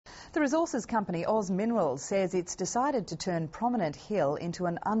The resources company Oz Minerals says it's decided to turn Prominent Hill into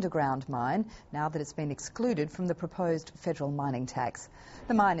an underground mine now that it's been excluded from the proposed federal mining tax.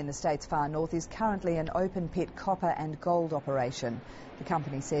 The mine in the state's far north is currently an open-pit copper and gold operation. The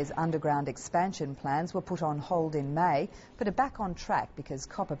company says underground expansion plans were put on hold in May, but are back on track because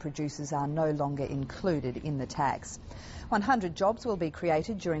copper producers are no longer included in the tax. 100 jobs will be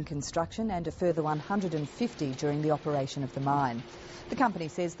created during construction and a further 150 during the operation of the mine. The company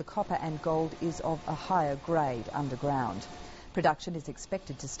says the copper and gold is of a higher grade underground. Production is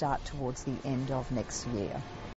expected to start towards the end of next year.